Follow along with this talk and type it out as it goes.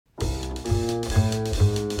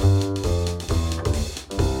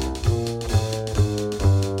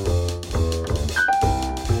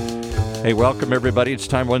Hey, welcome everybody. It's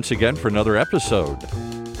time once again for another episode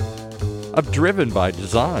of Driven by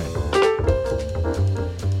Design,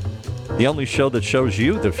 the only show that shows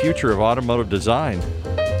you the future of automotive design,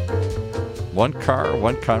 one car,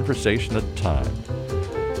 one conversation at a time.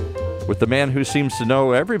 With the man who seems to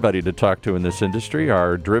know everybody to talk to in this industry,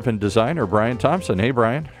 our driven designer, Brian Thompson. Hey,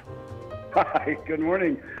 Brian. Hi, good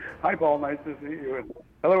morning. Hi, Paul. Nice to see you. And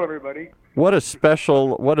hello, everybody. What a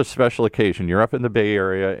special occasion. You're up in the Bay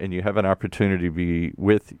Area and you have an opportunity to be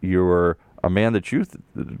with a man that you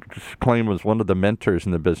claim was one of the mentors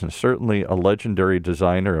in the business, certainly a legendary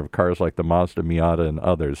designer of cars like the Mazda Miata and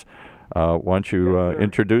others. Why don't you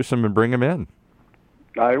introduce him and bring him in?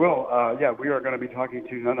 I will. We are going to be talking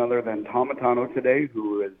to none other than Tom Matano today,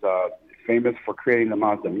 who is famous for creating the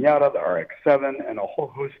Mazda Miata, the RX-7, and a whole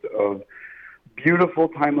host of beautiful,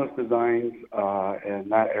 timeless designs in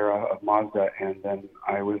that era of Mazda. And then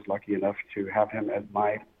I was lucky enough to have him as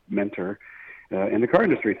my mentor in the car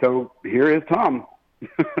industry. So here is Tom.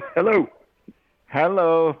 Hello.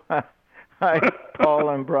 Hello. Hi, Paul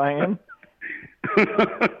and Brian.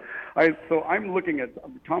 I'm looking at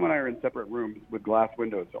Tom and I are in separate rooms with glass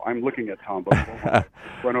windows, so I'm looking at Tom, but we won't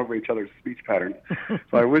run over each other's speech patterns.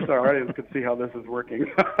 So I wish our audience could see how this is working.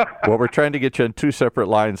 Well, we're trying to get you on two separate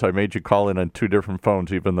lines. I made you call in on two different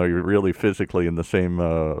phones, even though you're really physically in the same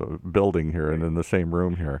building here and in the same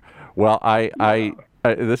room here. Well,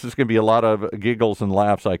 this is going to be a lot of giggles and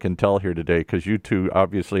laughs, I can tell here today, because you two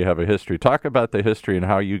obviously have a history. Talk about the history and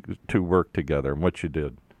how you two worked together and what you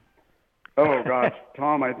did. Oh, gosh.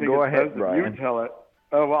 Tom, I think Go it's ahead, best Brian. if you tell it.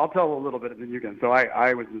 Oh, well, I'll tell a little bit, and then you can. So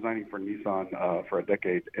I was designing for Nissan for a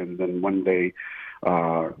decade, and then one day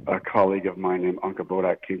a colleague of mine named Anka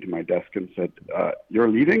Bodak came to my desk and said, you're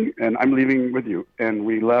leaving, and I'm leaving with you. And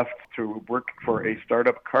we left to work for a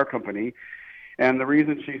startup car company. And the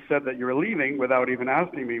reason she said that you were leaving without even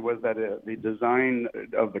asking me was that the design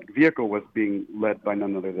of the vehicle was being led by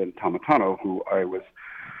none other than Tom Matano, who I was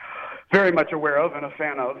very much aware of and a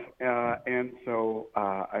fan of. And so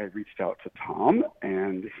I reached out to Tom,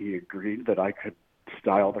 and he agreed that I could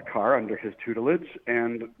style the car under his tutelage,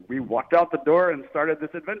 and we walked out the door and started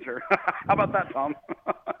this adventure. How about that, Tom?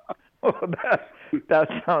 Oh, that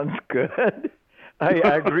sounds good. I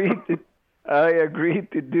agreed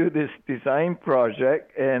to do this design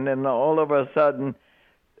project, and then all of a sudden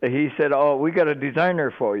he said, "Oh, we got a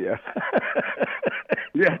designer for you."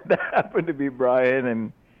 Yeah, that happened to be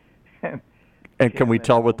Brian. And can we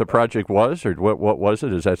tell what the project was, or what was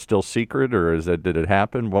it? Is that still secret, or did it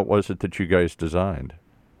happen? What was it that you guys designed?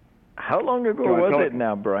 How long ago was it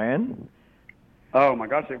now, Brian? Oh, my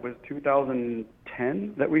gosh, it was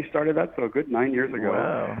 2010 that we started that, so a good 9 years ago.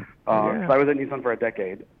 Wow. So I was at Nissan for a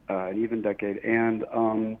decade, an even decade. And,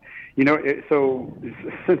 so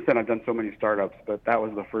since then I've done so many startups, but that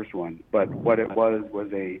was the first one. But what it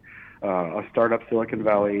was a startup Silicon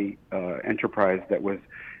Valley enterprise that was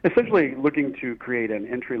essentially looking to create an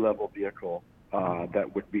entry-level vehicle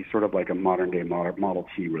that would be sort of like a modern-day Model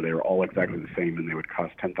T, where they were all exactly the same and they would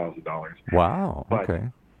cost $10,000. Wow. Okay.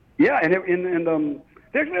 Yeah, and they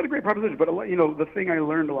actually had a great proposition. But the thing I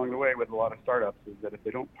learned along the way with a lot of startups is that if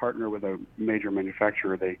they don't partner with a major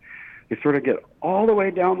manufacturer, they sort of get all the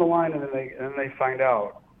way down the line, and then they find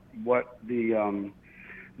out what the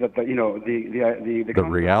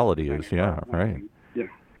reality is. Yeah, right. Yeah.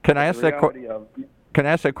 Can I ask that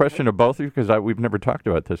question of both of you? Because we've never talked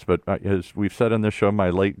about this, but as we've said on this show,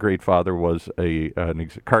 my late great father was a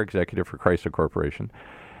car executive for Chrysler Corporation,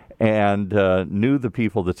 and knew the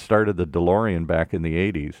people that started the DeLorean back in the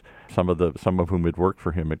 80s, some of whom had worked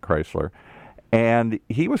for him at Chrysler. And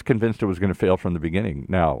he was convinced it was going to fail from the beginning.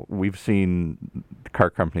 Now, we've seen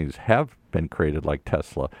car companies have been created like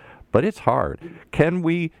Tesla, but it's hard. Can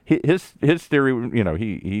we, his theory,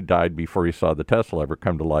 he died before he saw the Tesla ever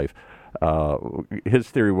come to life.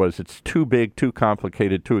 His theory was it's too big, too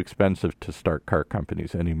complicated, too expensive to start car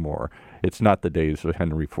companies anymore. It's not the days of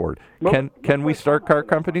Henry Ford. Can we start car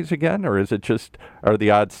companies again, or is it just, are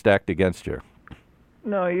the odds stacked against you?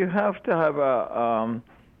 No, you have to have a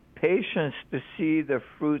patience to see the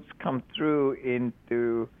fruits come through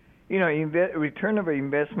into, return of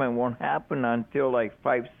investment won't happen until like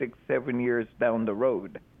 5, 6, 7 years down the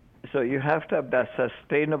road. So you have to have that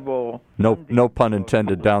sustainable. No pun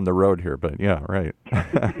intended down the road here, but yeah, right.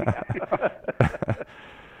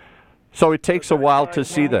 So it takes a while to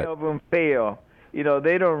see that. Many of them fail.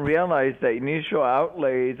 They don't realize that initial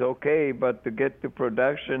outlay is okay, but to get to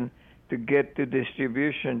production, to get to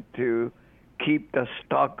distribution, to keep the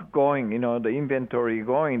stock going, the inventory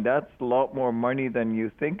going, that's a lot more money than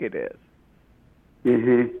you think it is.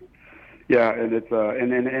 Mm-hmm. Yeah, and it's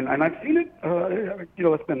and I've seen it.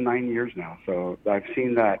 It's been 9 years now, so I've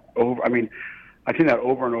seen that over. I mean, I've seen that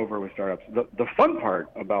over and over with startups. The fun part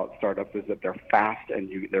about startups is that they're fast and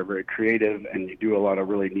they're very creative and you do a lot of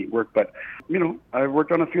really neat work. But I've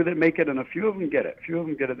worked on a few that make it, and a few of them get it. A few of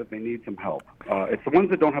them get it that they need some help. It's the ones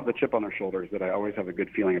that don't have the chip on their shoulders that I always have a good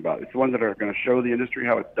feeling about. It's the ones that are going to show the industry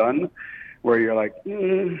how it's done, where you're like,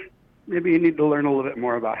 maybe you need to learn a little bit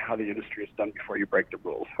more about how the industry is done before you break the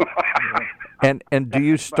rules. And do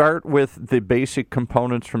you start with the basic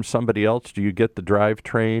components from somebody else? Do you get the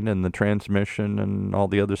drivetrain and the transmission and all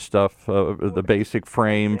the other stuff, the basic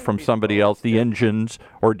frame from somebody else, the engines,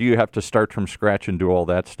 or do you have to start from scratch and do all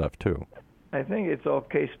that stuff too? I think it's all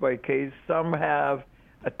case by case. Some have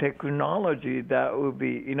a technology that will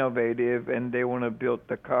be innovative and they want to build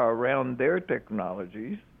the car around their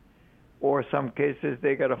technologies. Or some cases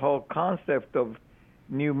they got a whole concept of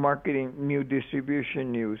new marketing, new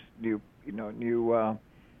distribution, new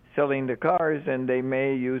selling the cars, and they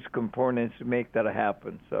may use components to make that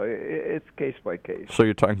happen. So it's case by case. So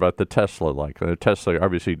you're talking about the Tesla, Tesla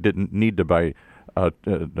obviously didn't need to buy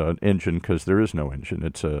an engine because there is no engine.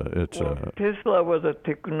 Tesla was a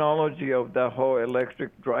technology of the whole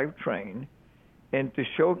electric drivetrain, and to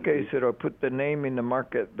showcase it or put the name in the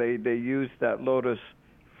market, they used that Lotus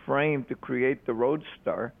frame to create the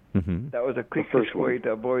Roadster. Mm-hmm. That was the quickest way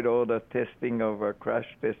to avoid all the testing of crash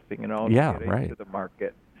testing and all to get into the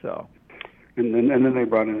market. So, and then they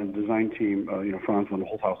brought in a design team, Franz von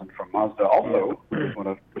Holthausen from Mazda, also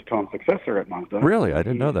was Tom's successor at Mazda. Really, I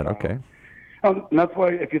didn't know that. Okay. And that's why,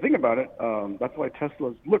 if you think about it, that's why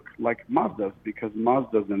Teslas look like Mazdas, because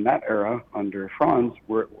Mazdas in that era under Franz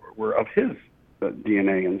were of his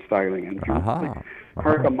DNA and styling. And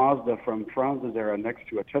park a Mazda from Franz's era next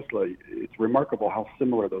to a Tesla, it's remarkable how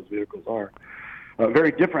similar those vehicles are.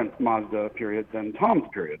 Very different Mazda period than Tom's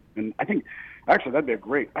period. And I think, actually, that'd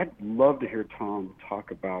be I'd love to hear Tom talk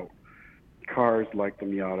about cars like the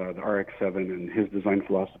Miata, the RX-7, and his design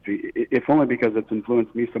philosophy, if only because it's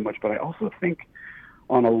influenced me so much. But I also think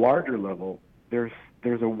on a larger level, there's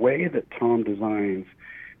a way that Tom designs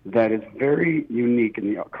that is very unique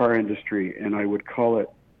in the car industry, and I would call it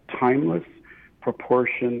timeless,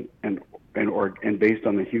 proportion, and based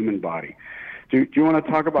on the human body. Do you want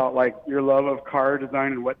to talk about like your love of car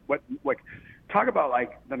design and what talk about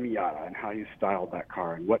like the Miata and how you styled that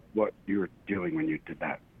car and what you were doing when you did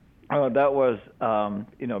that? Oh, that was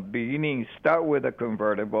beginning. Start with a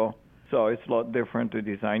convertible, so it's a lot different to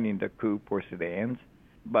designing the coupe or sedans.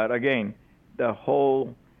 But again, the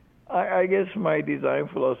whole I guess my design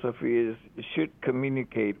philosophy is it should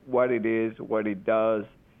communicate what it is, what it does,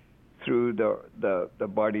 through the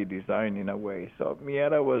body design in a way. So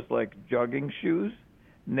Miata was like jogging shoes,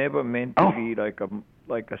 never meant to be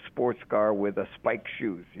like a sports car with a spike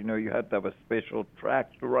shoes. You had to have a special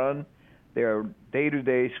track to run. They're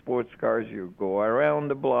day-to-day sports cars. You go around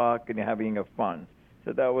the block and you're having a fun.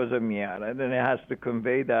 So that was a Miata. And then it has to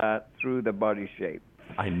convey that through the body shape.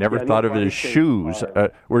 I never thought of it as shoes.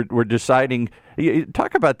 We're deciding.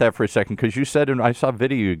 Talk about that for a second, because you said, and I saw a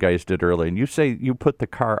video you guys did earlier, and you say you put the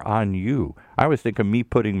car on you. I always think of me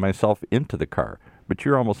putting myself into the car, but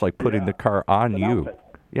you're almost like putting the car on you. Outfit.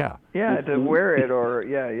 Yeah. Yeah, to wear it or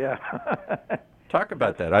yeah. Talk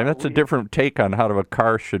about that. That's a different take on how a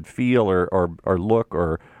car should feel or look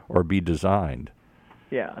or be designed.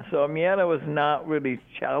 Yeah. So Miata was not really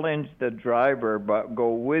challenge the driver, but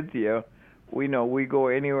go with you. We go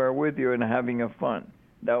anywhere with you and having a fun.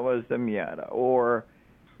 That was the Miata. Or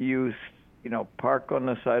you park on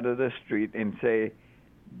the side of the street and say,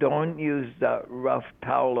 don't use that rough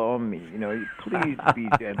towel on me. Please be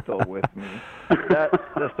gentle with me. That's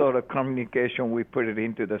the sort of communication we put it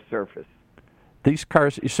into the surface. These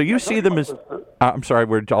cars, so you see them as, I'm sorry,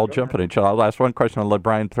 we're all jumping each other. I'll ask one question, I'll let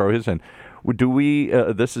Brian throw his in. Do we,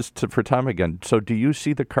 this is for Tom again, so do you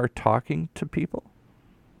see the car talking to people?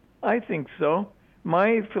 I think so.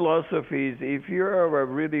 My philosophy is if you're a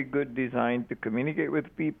really good design to communicate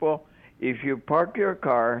with people, if you park your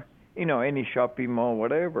car, any shopping mall,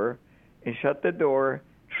 whatever, and shut the door,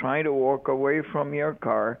 try to walk away from your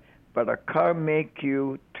car, but a car make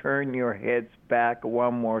you turn your heads back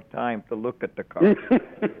one more time to look at the car.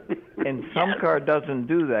 And some car doesn't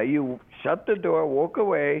do that. You shut the door, walk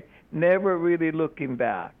away, never really looking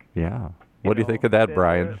back. Yeah. What do you think of that,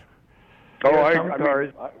 Brian? Some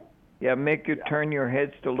cars... make you turn your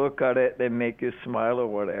heads to look at it, then make you smile or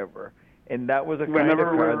whatever. And that was a kind of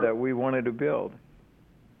car that we wanted to build.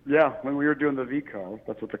 Yeah, when we were doing the V car,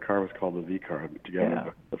 that's what the car was called, the V car,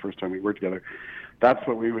 together. The first time we were together, that's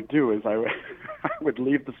what we would do. Is I would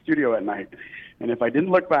leave the studio at night, and if I didn't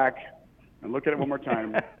look back, and look at it one more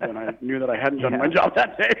time, then I knew that I hadn't done my job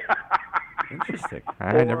that day. Interesting.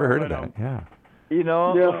 I never heard of that. Yeah. You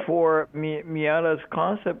know, for Miata's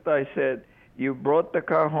concept, I said, you brought the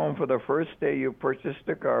car home for the first day, you purchased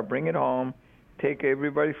the car, bring it home, take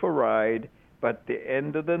everybody for a ride, but the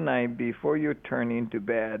end of the night, before you turn into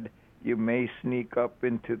bed, you may sneak up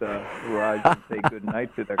into the garage and say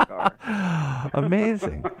goodnight to the car.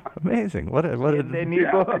 Amazing. And then you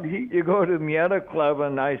go to Miata Club,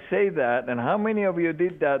 and I say that, and how many of you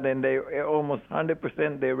did that? And they almost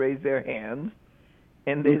 100% they raise their hands.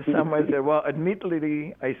 And then someone said, "Well,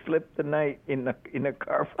 admittedly, I slept the night in a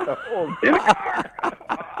car for the whole day."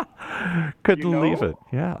 Couldn't believe it.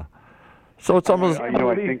 Yeah. So it's almost.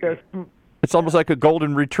 It's almost like a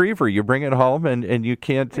golden retriever. You bring it home, and you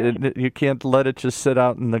can't let it just sit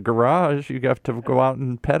out in the garage. You have to go out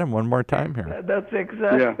and pet him one more time here. That's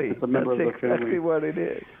exactly. It's a member of the family. Exactly what it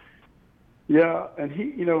is. Yeah, and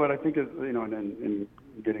what I think is, and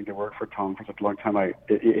getting to work for Tom for such a long time,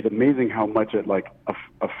 it's amazing how much it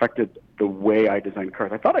affected the way I designed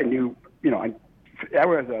cars. I thought I knew, I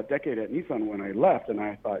was a decade at Nissan when I left, and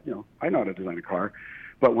I thought, I know how to design a car.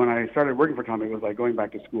 But when I started working for Tom, it was like going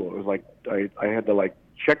back to school. It was like I had to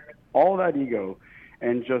check all that ego,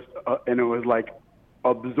 and and it was like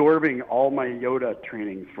absorbing all my Yoda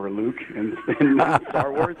trainings for Luke and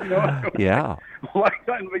Star Wars. Yeah.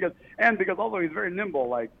 because although he's very nimble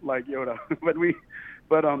like Yoda,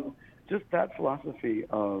 but just that philosophy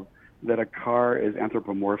of that a car is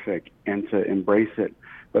anthropomorphic and to embrace it,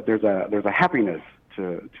 but there's a happiness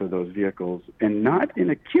to those vehicles, and not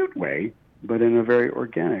in a cute way, but in a very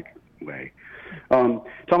organic way. Tom,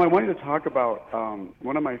 I wanted to talk about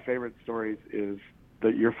one of my favorite stories is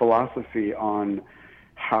your philosophy on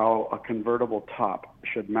how a convertible top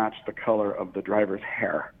should match the color of the driver's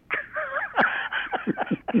hair.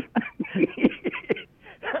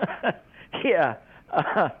 Yeah,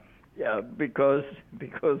 because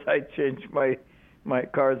I changed my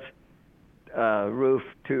car's roof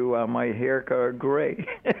to my hair color gray.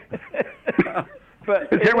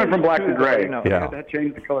 But his hair went from black to gray. Yeah. That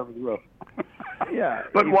changed the color of his roof. Yeah.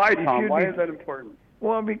 But why, Tom? Why is that important?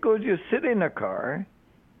 Well, because you sit in a car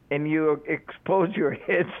and you expose your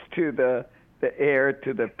heads to the air,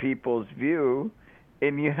 to the people's view,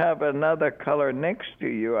 and you have another color next to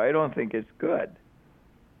you. I don't think it's good.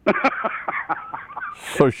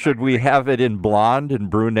 So should we have it in blonde and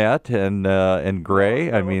brunette and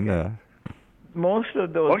gray? I mean, most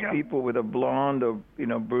of those people with a blonde or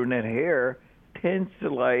brunette hair tends to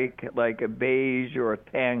like a beige or a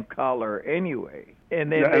tan color anyway,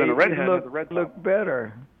 and then and they the redhead look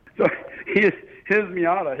better. So his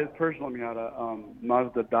Miata, his personal Miata,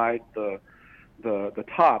 Mazda dyed the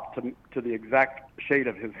top to the exact shade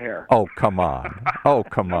of his hair. Oh come on!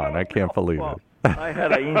 I can't believe it. I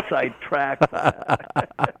had an inside track for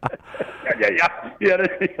that. Yeah.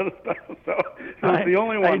 So the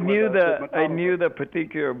only one. I knew the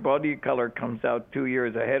particular body color comes out 2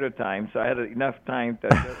 years ahead of time, so I had enough time to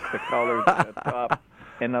adjust the colors at the top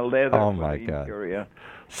and a leather for the interior.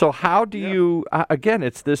 So how do you? Again,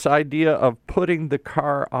 it's this idea of putting the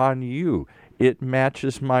car on you. It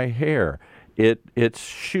matches my hair. It's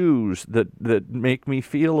shoes that make me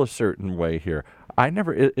feel a certain way here.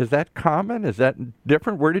 Is that common? Is that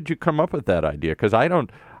different? Where did you come up with that idea? Because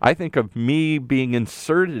I think of me being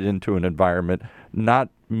inserted into an environment, not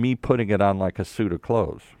me putting it on like a suit of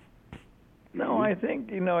clothes. No, I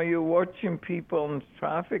think, you're watching people in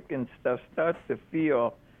traffic and stuff start to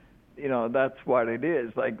feel, that's what it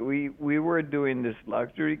is. Like we were doing this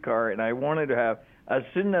luxury car, and I wanted to have, as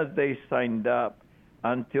soon as they signed up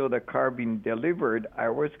until the car being delivered, I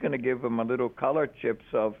was going to give them a little color chips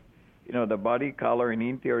of, the body color and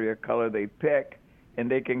interior color they pick,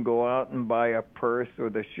 and they can go out and buy a purse or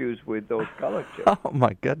the shoes with those color chips. Oh,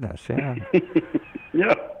 my goodness, yeah.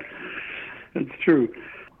 Yeah, it's true.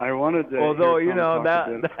 I wanted to... Although,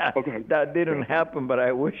 that didn't happen, but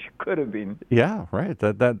I wish it could have been. Yeah, right.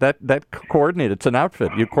 That coordinated. It's an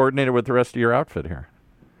outfit. You coordinated with the rest of your outfit here.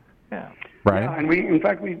 Yeah. Right. Yeah, and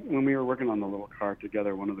when we were working on the little car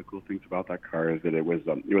together, one of the cool things about that car is that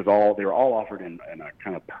they were all offered in a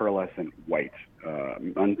kind of pearlescent white,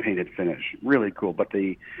 unpainted finish. Really cool. But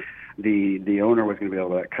the owner was going to be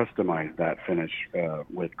able to customize that finish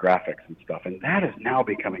with graphics and stuff, and that is now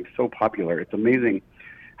becoming so popular. It's amazing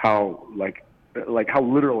how how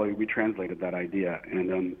literally we translated that idea,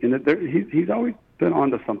 and he's always been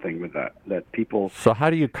onto something with that people. So how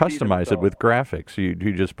do you customize it with graphics? Do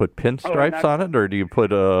you just put pinstripes on it, or do you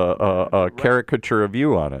put a caricature of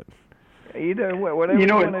you on it? Either way, whatever you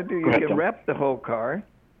want to do, you can wrap the whole car.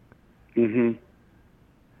 Mm-hmm.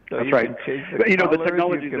 So That's you right. can change the But, the colors,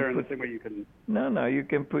 technology's there in the same way you can. No, you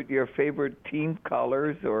can put your favorite team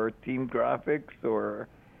colors or team graphics or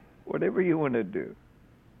whatever you want to do.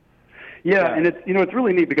 Yeah, and it's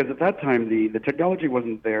really neat because at that time the technology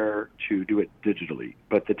wasn't there to do it digitally,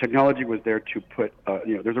 but the technology was there to put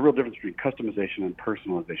there's a real difference between customization and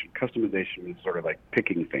personalization. Customization is sort of like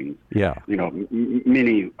picking things. Yeah.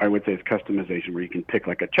 Mini I would say is customization where you can pick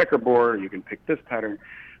like a checkerboard, you can pick this pattern,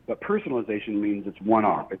 but personalization means it's one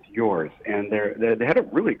off, it's yours. And they had a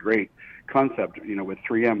really great concept, with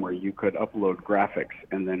 3M where you could upload graphics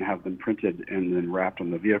and then have them printed and then wrapped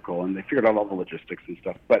on the vehicle, and they figured out all the logistics and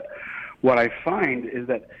stuff. But what I find is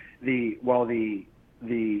that while the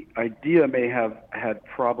idea may have had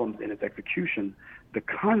problems in its execution, the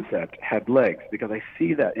concept had legs, because I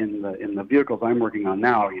see that in the vehicles I'm working on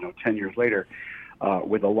now, 10 years later,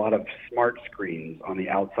 with a lot of smart screens on the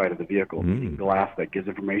outside of the vehicle, meaning glass that gives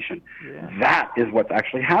information. Yeah. That is what's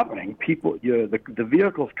actually happening. People, the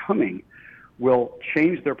vehicles coming will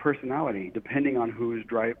change their personality depending on who's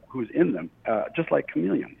in them, just like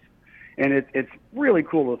chameleons. And it's really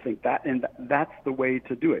cool to think that, and that's the way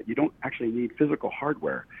to do it. You don't actually need physical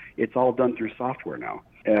hardware. It's all done through software now,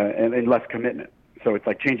 and less commitment. So it's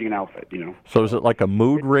like changing an outfit, So is it like a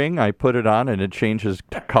mood ring? I put it on and it changes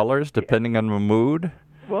colors depending on the mood?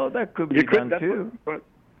 Well, that could be done too.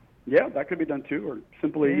 Yeah, that could be done too. Or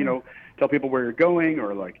simply, tell people where you're going,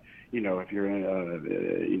 or like, if you're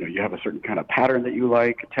in you have a certain kind of pattern that you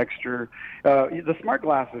like, texture. The smart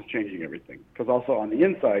glass is changing everything, because also on the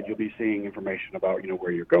inside you'll be seeing information about,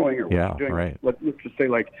 where you're going or what you're doing. Right. Let's just say,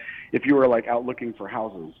 like, if you were like out looking for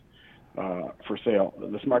houses for sale,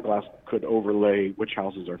 the smart glass could overlay which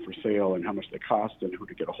houses are for sale and how much they cost and who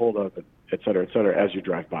to get a hold of, et cetera, as you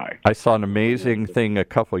drive by. I saw an amazing thing a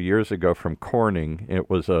couple of years ago from Corning. It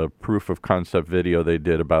was a proof of concept video they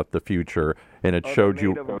did about the future, and it showed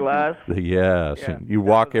you glass. Yes, yeah. And you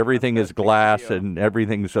walk, everything is glass, and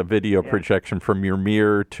everything's a video projection from your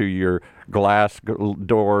mirror to your glass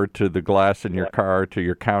door to the glass in your car to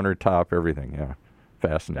your countertop, everything. Yeah.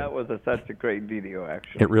 Fascinating. That was such a great video,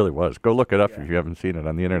 actually. It really was. Go look it up if you haven't seen it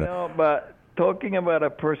on the internet. But talking about a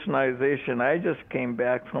personalization, I just came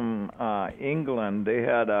back from England. They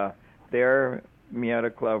had their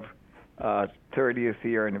Miata Club 30th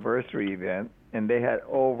year anniversary event, and they had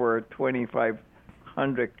over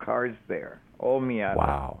 2,500 cars there, all Miata.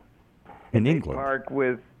 Wow. In England. Parked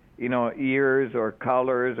with, ears or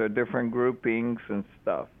colors or different groupings and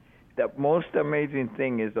stuff. The most amazing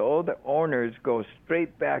thing is all the owners go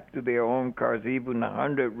straight back to their own cars. Even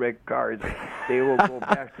 100 wrecked cars, they will go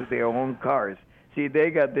back to their own cars. See, they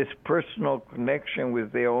got this personal connection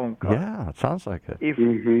with their own car. Yeah, it sounds like it.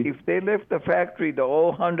 If they left the factory, the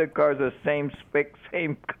all 100 cars are same spec,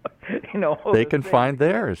 same, They can find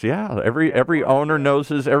theirs. Yeah, every owner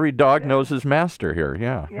knows every dog knows his master here.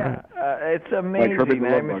 Yeah. Yeah, right. It's amazing.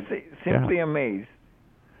 I'm simply amazed.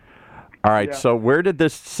 All right, so where did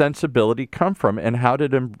this sensibility come from, and how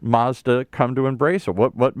did Mazda come to embrace it?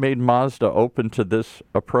 What made Mazda open to this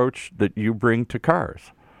approach that you bring to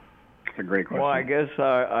cars? That's a great question. Well, I guess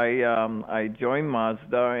I joined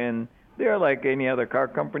Mazda, and they're like any other car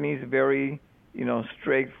companies, very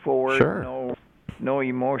straightforward. Sure. No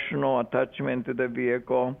emotional attachment to the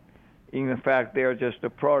vehicle. In fact, they're just a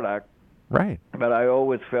product. Right. But I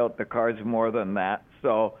always felt the car's more than that.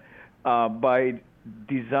 So by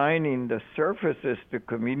designing the surfaces to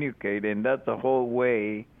communicate, and that's the whole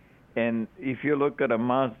way. And if you look at a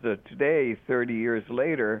Mazda today, 30 years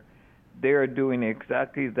later, they are doing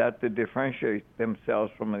exactly that to differentiate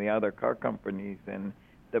themselves from the other car companies. And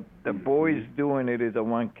the boys doing it is the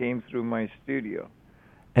one came through my studio.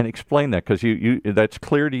 And explain that, because you that's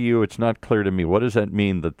clear to you. It's not clear to me. What does that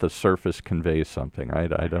mean that the surface conveys something? I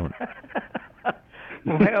don't.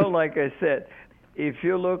 Well, like I said, if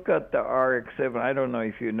you look at the RX-7, I don't know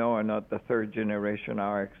if you know or not, the third generation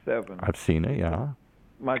RX-7. I've seen it, yeah.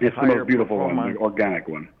 It's the most beautiful one, the organic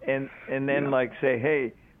one. And then like say,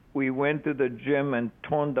 hey, we went to the gym and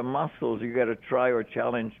toned the muscles. You got to try or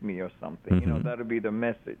challenge me or something. Mm-hmm. That'll be the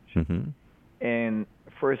message. Mm-hmm. And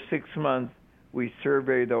for 6 months, we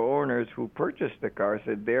surveyed the owners who purchased the car.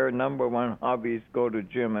 Said their number one hobby is go to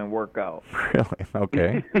gym and work out. Really?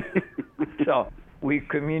 Okay. So we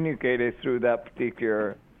communicated through that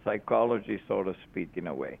particular psychology, so to speak, in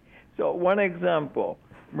a way. So one example,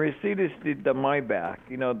 Mercedes did the Maybach,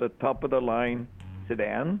 the top-of-the-line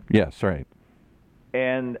sedan. Yes, right.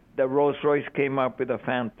 And the Rolls-Royce came up with a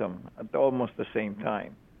Phantom at almost the same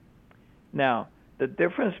time. Now, the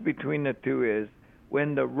difference between the two is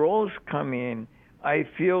when the Rolls come in, I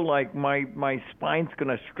feel like my spine's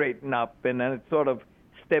going to straighten up, and then it sort of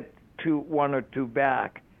step one or two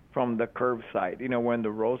back. from the curb side. You know, when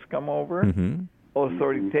the roads come over, Mm-hmm.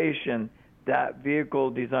 authoritation, that vehicle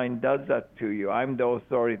design does that to you. I'm the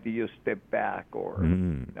authority, you step back, or,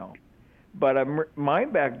 you know. But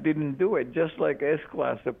Maybach didn't do it, just like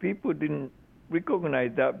S-Class. The people didn't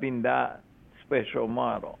recognize that being that special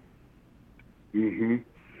model. Mm-hmm.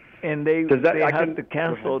 And they had to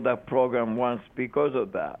cancel that program once because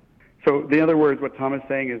of that. So, in other words, what Tom is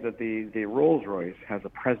saying is that the Rolls-Royce has a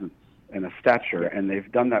presence and a stature, and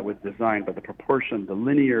they've done that with design, but the proportion, the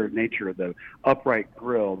linear nature, the upright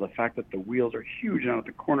grille, the fact that the wheels are huge out at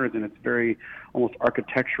the corners, and it's very almost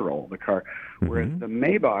architectural, the car. Whereas the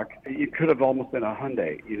Maybach, it could have almost been a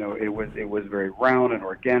Hyundai. You know, it was very round and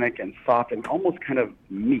organic and soft and almost kind of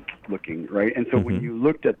meek looking, right? And so when you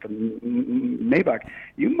looked at the Maybach,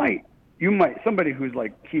 you might somebody who's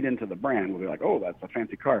like keyed into the brand will be like, oh, that's a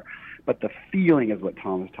fancy car. But the feeling is what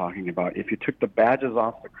Tom is talking about. If you took the badges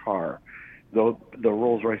off the car, the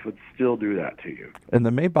Rolls-Royce would still do that to you. And the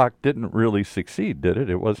Maybach didn't really succeed, did it?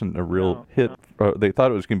 It wasn't a real hit. They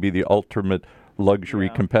thought it was going to be the ultimate luxury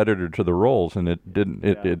competitor to the Rolls, and it didn't.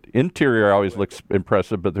 It interior always looks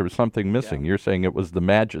impressive, but there was something missing. You're saying it was the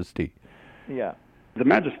Majesty. Yeah. The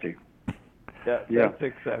Majesty. That's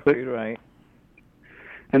exactly right.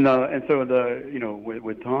 And so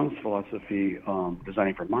with Tom's philosophy,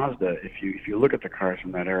 designing for Mazda, if you look at the cars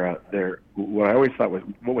from that era, what I always thought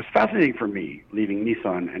was fascinating for me, leaving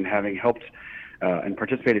Nissan and having helped and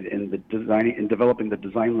participated in developing the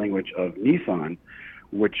design language of Nissan,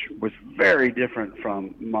 which was very different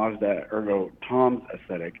from Mazda, ergo Tom's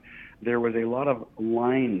aesthetic. There was a lot of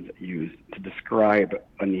lines used to describe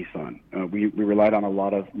a Nissan. We relied on a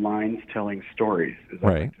lot of lines telling stories, as I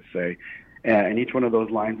like to say. And each one of those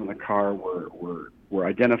lines on the car were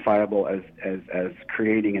identifiable as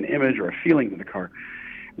creating an image or a feeling in the car.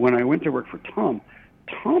 When I went to work for Tom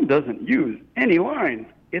doesn't use any lines.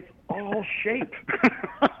 It's all shape.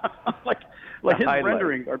 like his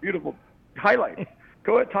renderings are beautiful highlights.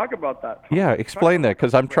 Go ahead, talk about that, Tom. Yeah, explain that,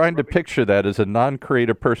 because I'm trying to picture that as a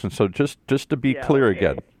non-creative person. So just to be clear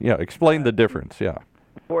again, explain the difference. Yeah.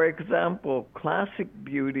 For example, classic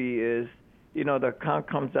beauty is, the car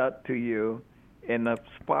comes out to you, and a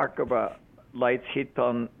spark of a lights hit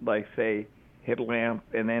on, like, say, headlamp,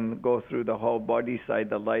 and then go through the whole body side,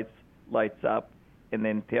 the lights up, and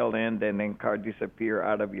then tail end, and then car disappear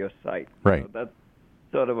out of your sight. Right. So that's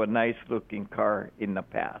sort of a nice-looking car in the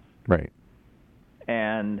past. Right.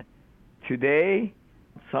 And today,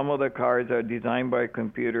 some of the cars are designed by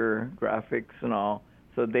computer graphics and all,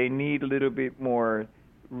 so they need a little bit more,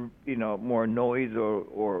 more noise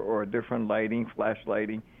or different lighting, flash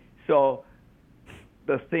lighting. So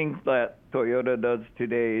the things that Toyota does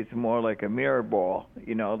today is more like a mirror ball.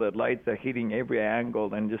 The lights are hitting every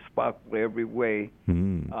angle and just sparkle every way.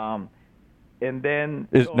 And then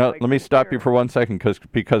let me stop you for 1 second,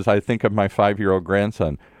 because I think of my 5-year-old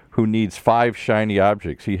grandson, who needs 5 shiny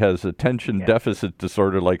objects. He has attention deficit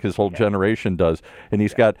disorder like his whole generation does, and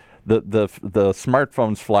he's got the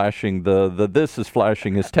smartphone's flashing, the this is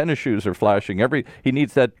flashing, his tennis shoes are flashing. He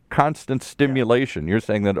needs that constant stimulation. You're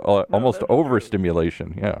saying that almost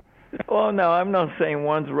overstimulation. Yeah. Well, no, I'm not saying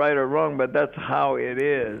one's right or wrong, but that's how it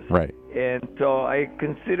is. Right. And so I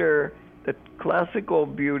consider that classical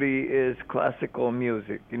beauty is classical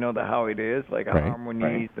music. How it is, like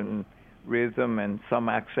harmonies and rhythm, and some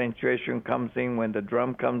accentuation comes in when the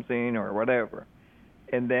drum comes in or whatever.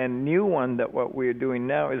 And then new one that what we're doing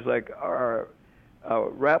now is like our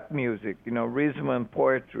rap music, rhythm and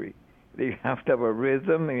poetry. You have to have a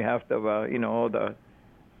rhythm, and you have to have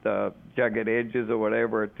the jagged edges or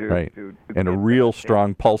whatever to and a real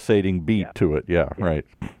strong pulsating beat to it. Yeah, right.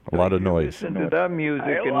 A lot of noise. Listen to that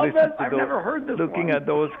music and listen to I've never heard this looking at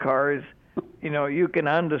those cars, you can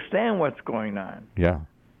understand what's going on. Yeah.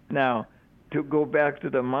 Now, to go back to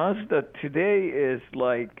the Mazda, today is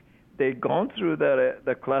like they've gone through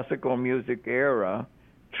the classical music era,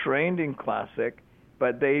 trained in classic,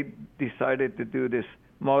 but they decided to do this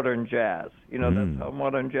modern jazz. That's how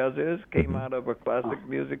modern jazz is, came out of a classic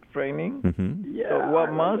music training. So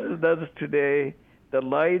what Mazda does today, the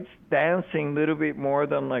lights dancing a little bit more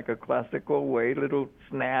than like a classical way, little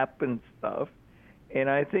snap and stuff. And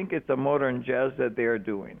I think it's a modern jazz that they're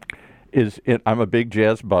doing. I'm a big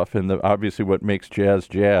jazz buff, and obviously what makes jazz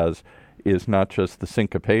is not just the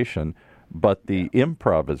syncopation, but the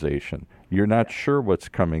improvisation. You're not sure what's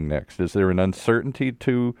coming next. Is there an uncertainty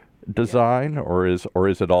to design, or is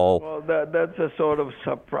it all? Well, that's a sort of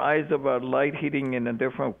surprise about light hitting in a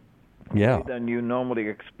different way than you normally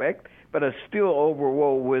expect, but it's still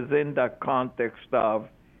overall within the context of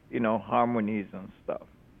harmonies and stuff.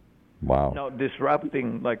 Wow. No,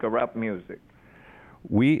 disrupting like a rap music.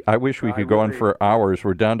 I wish we could go on for hours.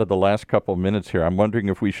 We're down to the last couple minutes here. I'm wondering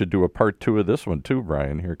if we should do a part 2 of this one too,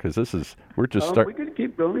 Brian, here, because we're just starting. We could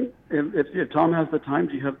keep going. If Tom has the time,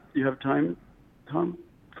 do you have time, Tom,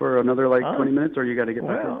 for another 20 minutes, or you got to get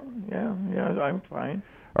back? Well, yeah, I'm fine.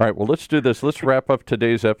 All right, well, let's do this. Let's wrap up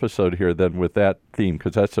today's episode here then with that theme,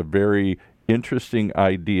 because that's a very interesting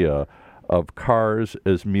idea of cars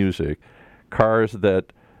as music, cars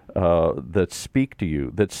that speak to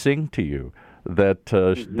you, that sing to you,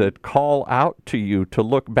 that call out to you to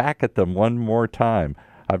look back at them one more time.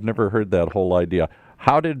 I've never heard that whole idea.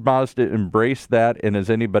 How did Mazda embrace that, and is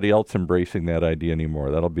anybody else embracing that idea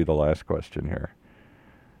anymore? That'll be the last question here.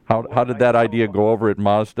 How did that idea go over at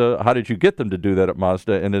Mazda? How did you get them to do that at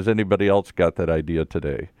Mazda, and has anybody else got that idea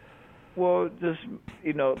today? Well, just,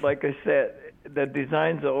 like I said, the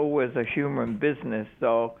design's always a human business,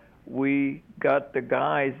 so we got the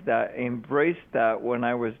guys that embraced that when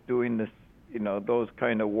I was doing this, those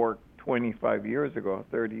kind of work 25 years ago,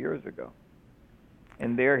 30 years ago.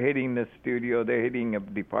 And they're hitting the studio, they're hitting a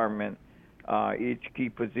department, each key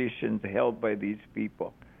position's held by these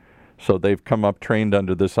people. So they've come up trained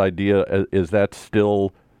under this idea. Is that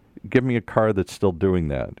still, give me a car that's still doing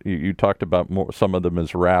that. You talked about some of them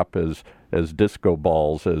as wrap, as disco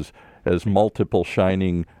balls, as multiple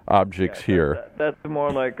shining objects here. That's more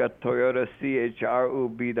like a Toyota CHR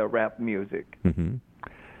would be the rap music. Mm-hmm.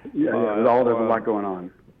 There's a lot going on.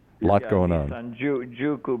 Nissan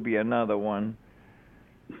Juke would be another one.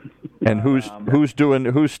 And who's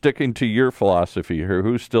sticking to your philosophy here?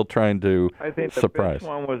 Who's still trying to surprise? I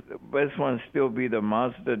think the best one still be the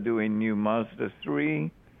Mazda doing new Mazda 3,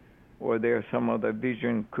 or there's some other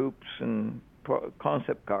Vision coupes and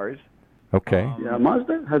concept cars. Okay.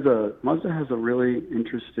 Mazda has a really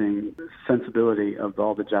interesting sensibility of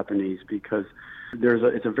all the Japanese, because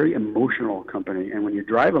it's a very emotional company, and when you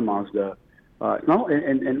drive a Mazda,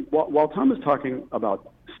 while Tom is talking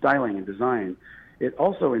about styling and design, it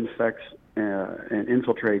also infects and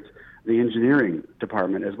infiltrates the engineering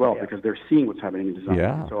department as well, because they're seeing what's happening in design.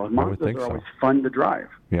 Yeah, so Mazdas are always fun to drive.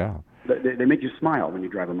 Yeah. They make you smile when you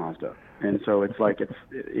drive a Mazda. And so it's like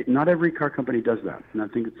not every car company does that, and I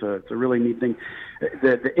think it's a really neat thing.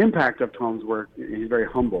 The impact of Tom's work, he's very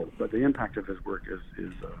humble, but the impact of his work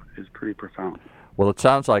is pretty profound. Well, it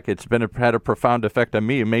sounds like it's had a profound effect on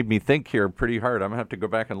me. It made me think here pretty hard. I'm going to have to go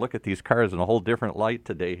back and look at these cars in a whole different light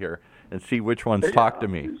today here and see which ones talk to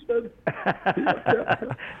me. I'll show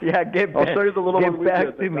you the little one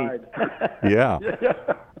back to me. Yeah.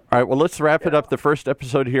 All right, well, let's wrap it up, the first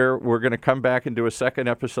episode here. We're going to come back and do a second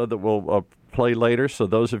episode that we'll play later. So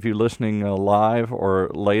those of you listening live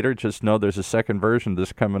or later, just know there's a second version of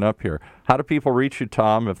this coming up here. How do people reach you,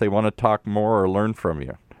 Tom, if they want to talk more or learn from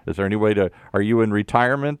you? Is there any way are you in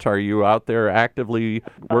retirement? Are you out there actively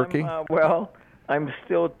working? Well, I'm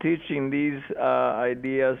still teaching these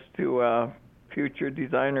ideas to future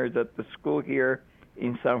designers at the school here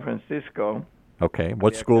in San Francisco. Okay,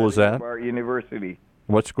 what school is that? Our university.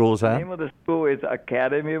 What school is that? The name of the school is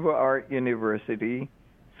Academy of Art University,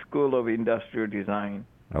 School of Industrial Design.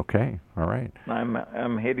 Okay, all right.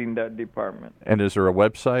 I'm heading that department. And is there a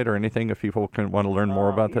website or anything if people want to learn more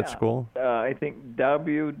about that school? I think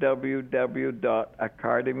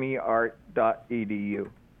www.academyart.edu.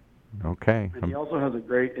 Okay. And he also has a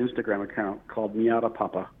great Instagram account called Miata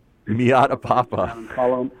Papa. Miata Papa.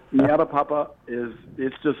 Follow him. Miata Papa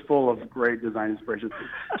it's just full of great design inspiration.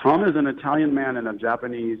 Tom is an Italian man in a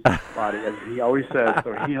Japanese body, as he always says.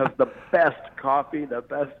 So he has the best coffee, the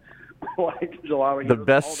best gelato. The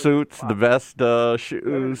best suits, the best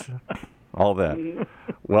shoes, all that.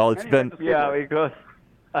 Well, it's been... Yeah, because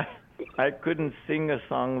I couldn't sing a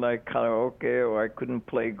song like karaoke, or I couldn't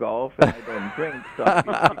play golf, and I don't drink, so I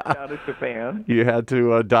kicked out of Japan. You had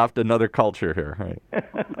to adopt another culture here, right?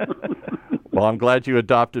 Well, I'm glad you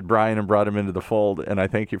adopted Brian and brought him into the fold, and I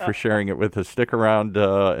thank you for sharing it with us. Stick around,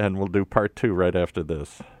 and we'll do part 2 right after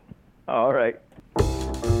this. All right.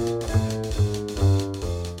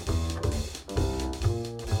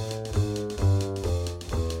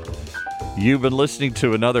 You've been listening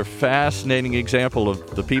to another fascinating example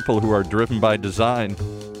of the people who are driven by design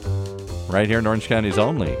right here in Orange County's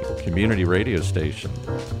only community radio station,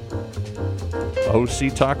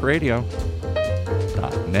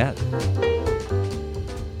 OCTalkRadio.net.